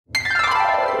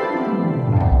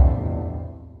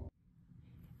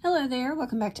there,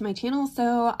 welcome back to my channel.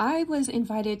 So I was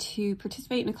invited to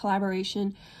participate in a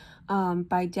collaboration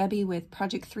by Debbie with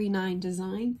Project 39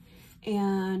 Design,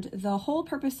 and the whole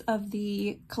purpose of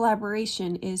the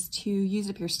collaboration is to use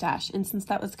up your stash. And since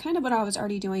that was kind of what I was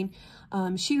already doing,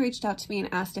 she reached out to me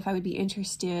and asked if I would be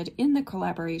interested in the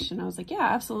collaboration. I was like, yeah,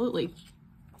 absolutely.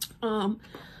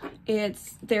 There's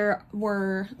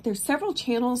several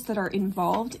channels that are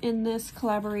involved in this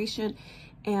collaboration,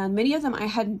 and many of them I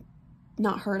had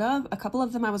not heard of. A couple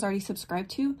of them I was already subscribed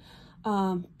to,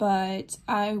 but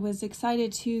I was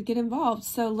excited to get involved.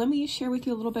 So let me share with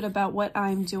you a little bit about what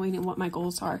I'm doing and what my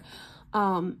goals are.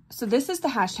 So this is the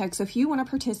hashtag. So if you want to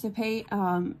participate,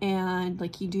 and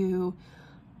like you do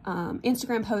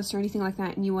Instagram posts or anything like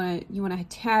that, and you want to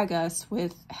tag us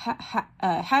with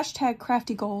hashtag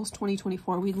crafty goals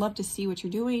 2024, we'd love to see what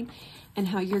you're doing and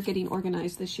how you're getting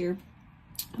organized this year.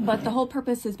 But the whole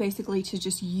purpose is basically to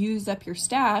just use up your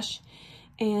stash.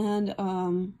 And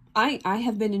I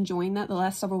have been enjoying that the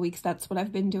last several weeks. That's what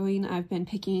I've been doing. I've been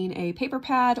picking a paper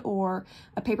pad or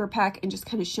a paper pack and just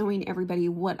kind of showing everybody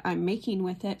what I'm making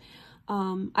with it.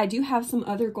 I do have some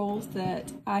other goals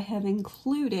that I have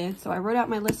included. So I wrote out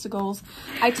my list of goals.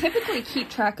 I typically keep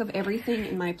track of everything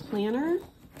in my planner.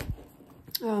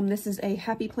 This is a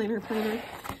happy planner.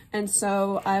 And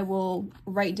so I will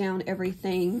write down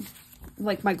everything,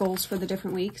 like my goals for the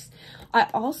different weeks. I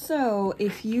also,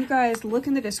 if you guys look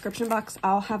in the description box,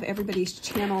 I'll have everybody's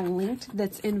channel linked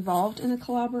that's involved in the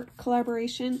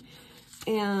collaboration.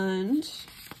 And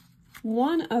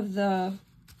one of the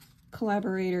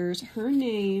collaborators, her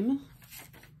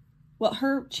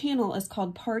channel is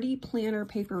called Party Planner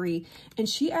Paperie, and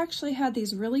she actually had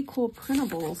these really cool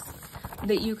printables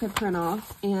that you could print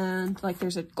off, and like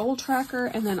there's a goal tracker,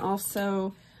 and then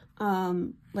also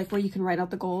like where you can write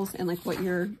out the goals and like what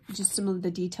just some of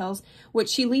the details, which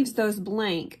she leaves those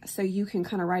blank so you can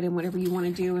kind of write in whatever you want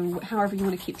to do and however you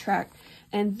want to keep track.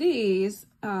 And these,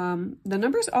 the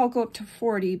numbers all go up to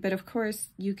 40, but of course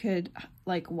you could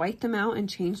like white them out and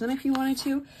change them if you wanted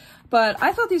to. But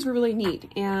I thought these were really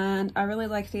neat, and I really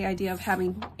like the idea of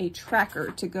having a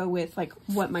tracker to go with like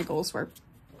what my goals were.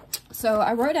 So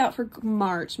I wrote out for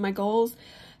March my goals.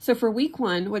 So for week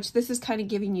 1, which this is kind of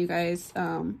giving you guys,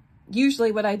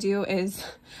 usually what I do is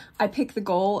I pick the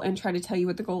goal and try to tell you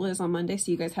what the goal is on Monday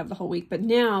so you guys have the whole week. But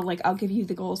now, like, I'll give you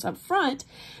the goals up front,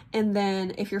 and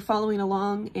then if you're following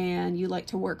along and you like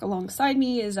to work alongside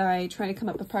me as I try to come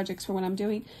up with projects for what I'm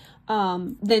doing,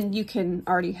 then you can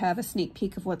already have a sneak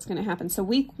peek of what's going to happen. So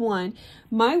week 1,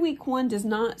 my week 1 does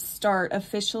not start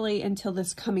officially until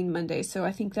this coming Monday. So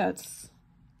I think this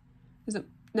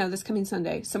coming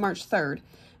Sunday. So March 3rd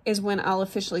is when I'll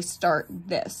officially start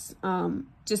this.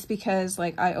 Just because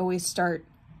like I always start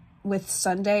with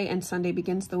Sunday, and Sunday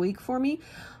begins the week for me,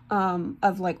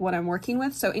 of like what I'm working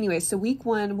with. So anyway, so week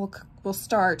 1 will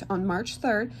start on March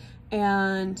 3rd,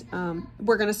 and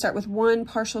we're going to start with 1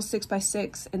 partial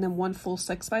 6x6 and then 1 full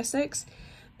 6x6.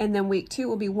 And then week 2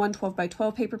 will be 1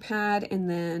 12x12 paper pad, and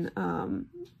then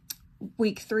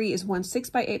week 3 is 1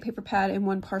 6x8 paper pad and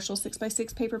 1 partial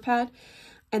 6x6 paper pad.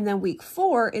 And then week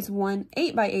 4 is 1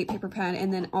 8x8 paper pad,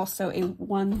 and then also a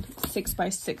 1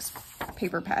 6x6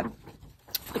 paper pad,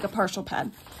 like a partial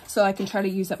pad. So I can try to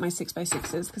use up my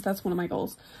 6x6s because that's one of my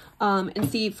goals. And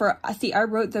see, I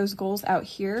wrote those goals out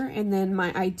here, and then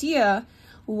my idea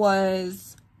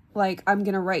was like, I'm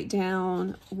going to write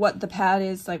down what the pad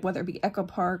is, like whether it be Echo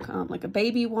Park, like a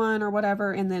baby one or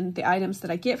whatever, and then the items that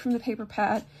I get from the paper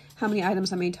pad, how many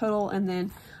items I made total, and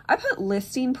then I put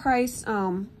listing price,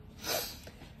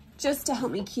 just to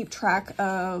help me keep track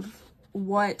of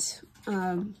what,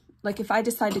 like if I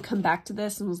decide to come back to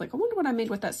this and was like, I wonder what I made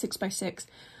with that 6x6,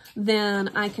 then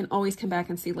I can always come back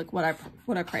and see like what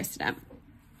I priced it at.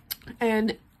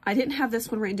 And I didn't have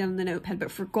this one written down in the notepad, but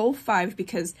for goal 5,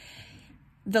 because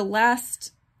the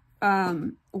last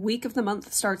week of the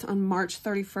month starts on March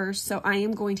 31st, so I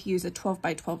am going to use a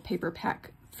 12x12 paper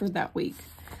pack for that week.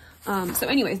 So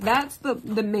anyways, that's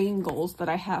the main goals that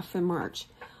I have for March.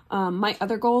 My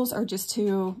other goals are just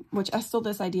which I stole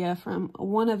this idea from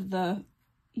one of the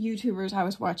YouTubers I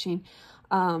was watching,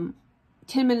 10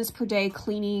 minutes per day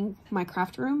cleaning my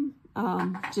craft room,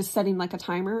 just setting like a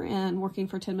timer and working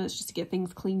for 10 minutes just to get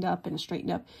things cleaned up and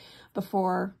straightened up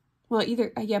before, well,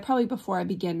 probably before I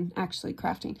begin actually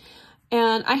crafting.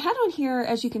 And I had on here,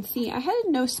 as you can see, I had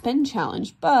a no spend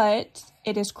challenge, but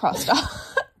it is crossed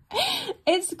off.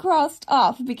 It's crossed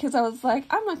off because I was like,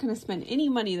 I'm not going to spend any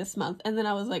money this month. And then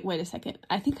I was like, wait a second,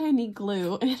 I think I need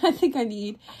glue, and I'm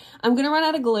going to run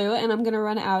out of glue, and I'm going to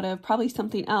run out of probably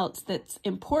something else that's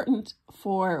important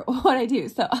for what I do.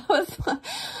 So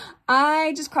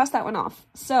I just crossed that one off.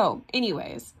 So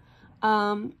anyways,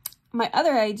 My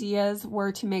other ideas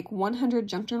were to make 100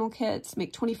 junk journal kits,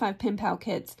 make 25 pen pal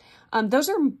kits. Those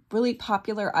are really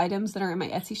popular items that are in my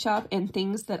Etsy shop and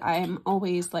things that I'm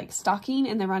always like stocking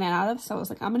and then running out of. So I was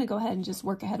like, I'm going to go ahead and just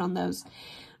work ahead on those.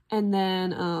 And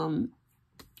then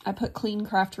I put clean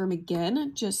craft room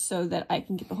again, just so that I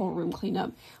can get the whole room cleaned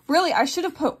up. Really, I should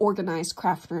have put organized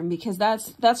craft room, because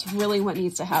that's really what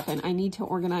needs to happen. I need to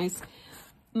organize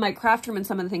my craft room and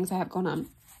some of the things I have going on.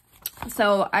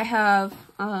 So I have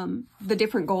the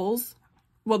different goals,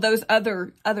 well, those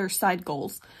other side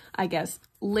goals, I guess,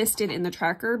 listed in the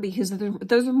tracker, because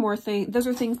those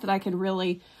are things that I can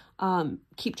really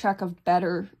keep track of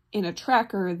better in a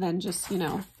tracker than just, you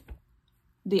know,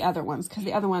 the other ones, because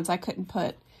the other ones I couldn't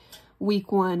put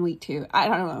week 1, week 2. I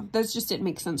don't know. Those just didn't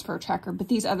make sense for a tracker, but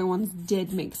these other ones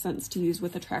did make sense to use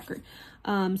with a tracker.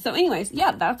 So anyways,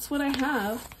 yeah, that's what I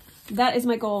have. That is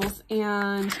my goals.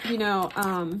 And, you know,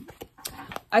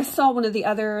 I saw one of the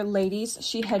other ladies,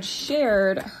 she had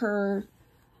shared her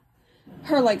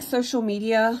like social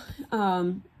media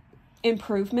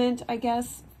improvement, I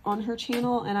guess, on her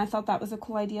channel, and I thought that was a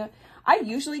cool idea. I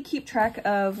usually keep track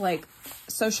of like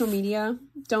social media.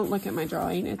 Don't look at my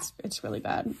drawing. It's really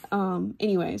bad.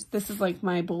 Anyways, this is like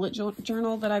my bullet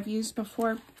journal that I've used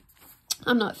before.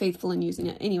 I'm not faithful in using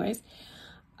it. Anyways,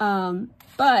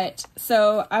 but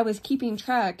so I was keeping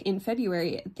track in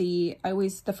February. The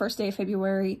first day of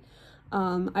February,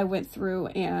 I went through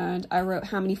and I wrote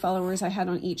how many followers I had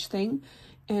on each thing.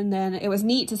 And then it was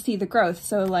neat to see the growth.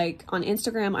 So like on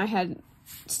Instagram, I had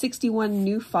 61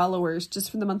 new followers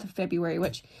just for the month of February,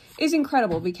 which is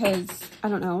incredible, because I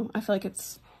don't know, I feel like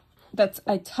that's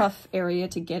a tough area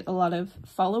to get a lot of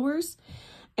followers.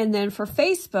 And then for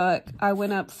Facebook, I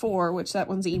went up 4, which that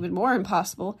one's even more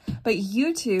impossible. But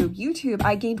YouTube,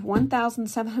 I gained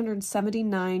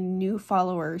 1,779 new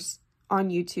followers on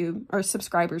YouTube, or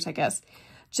subscribers, I guess,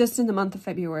 just in the month of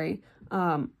February,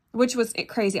 which was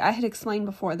crazy. I had explained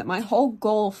before that my whole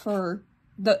goal for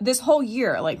this whole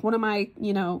year, like one of my,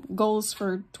 you know, goals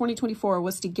for 2024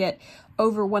 was to get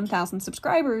over 1,000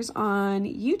 subscribers on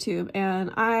YouTube.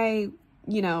 And I,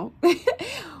 you know,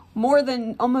 more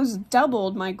than almost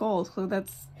doubled my goal. So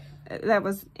that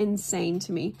was insane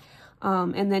to me.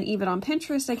 And then even on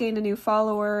Pinterest, I gained a new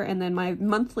follower, and then my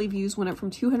monthly views went up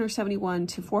from 271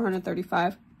 to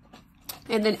 435.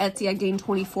 And then Etsy, I gained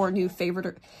 24 new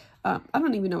favorite, I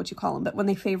don't even know what you call them, but when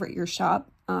they favorite your shop,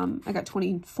 I got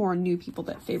 24 new people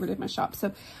that favorited my shop.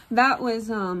 So that was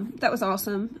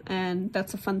awesome. And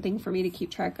that's a fun thing for me to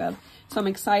keep track of. So I'm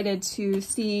excited to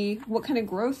see what kind of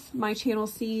growth my channel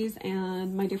sees,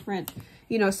 and my different,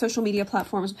 you know, social media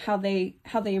platforms, how they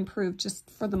improve just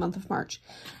for the month of March.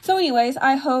 So anyways,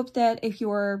 I hope that if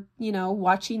you're, you know,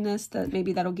 watching this, that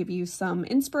maybe that'll give you some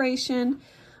inspiration,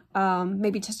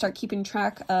 maybe to start keeping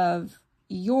track of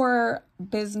your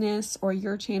business or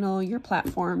your channel, your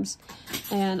platforms,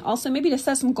 and also maybe to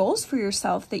set some goals for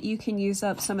yourself that you can use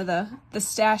up some of the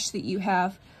stash that you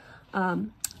have. But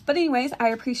anyways, I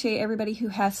appreciate everybody who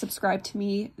has subscribed to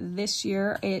me this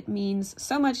year. It means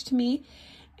so much to me.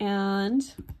 And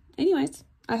anyways,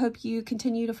 I hope you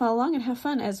continue to follow along and have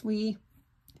fun as we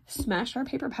smash our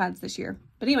paper pads this year.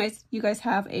 But anyways, you guys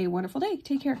have a wonderful day.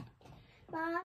 Take care. Bye.